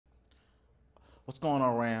What's going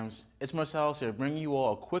on, Rams? It's Marcellus here, bringing you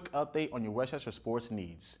all a quick update on your Westchester sports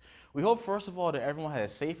needs. We hope, first of all, that everyone had a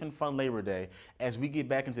safe and fun Labor Day as we get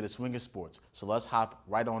back into the swing of sports, so let's hop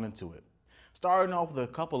right on into it. Starting off with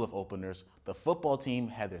a couple of openers, the football team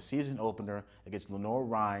had their season opener against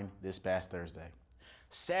Lenoir-Rhyne this past Thursday.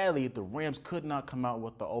 Sadly, the Rams could not come out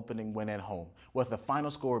with the opening win at home, with the final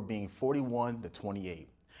score being 41-28.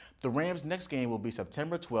 The Rams' next game will be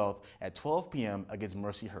September 12th at 12 p.m. against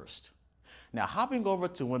Mercyhurst. Now, hopping over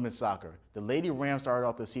to women's soccer, the Lady Rams started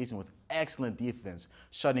off the season with excellent defense,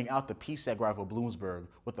 shutting out the PSAC rival Bloomsburg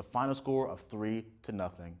with the final score of 3-0.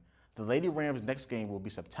 The Lady Rams' next game will be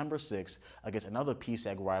September 6th against another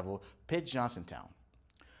PSAC rival, Pitt Johnsontown.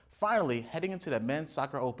 Finally, heading into the men's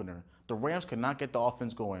soccer opener, the Rams could not get the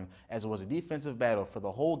offense going as it was a defensive battle for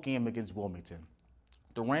the whole game against Wilmington.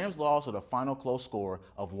 The Rams lost with a final close score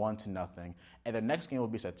of 1-0, and their next game will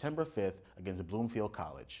be September 5th against Bloomfield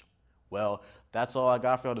College. Well, that's all I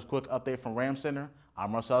got for y'all, this quick update from Rams Center.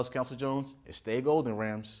 I'm Marcellus Council Jones, and stay golden,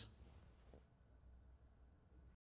 Rams.